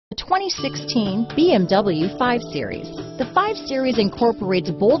2016 BMW 5 Series. The 5 Series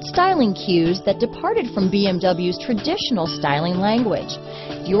incorporates bold styling cues that departed from BMW's traditional styling language.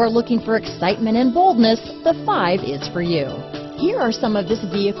 If you are looking for excitement and boldness, the 5 is for you. Here are some of this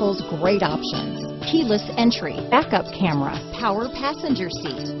vehicle's great options: keyless entry, backup camera, power passenger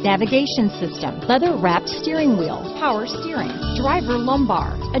seat, navigation system, leather-wrapped steering wheel, power steering, driver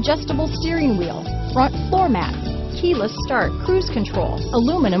lumbar, adjustable steering wheel, front floor mats, keyless start, cruise control,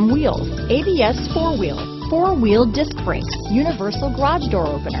 aluminum wheels, ABS four-wheel disc brakes, universal garage door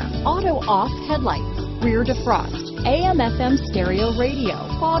opener, auto-off headlights, rear defrost, AM/FM stereo radio,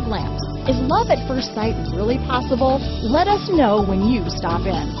 fog lamps. Is love at first sight really possible? Let us know when you stop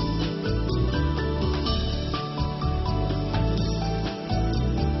in.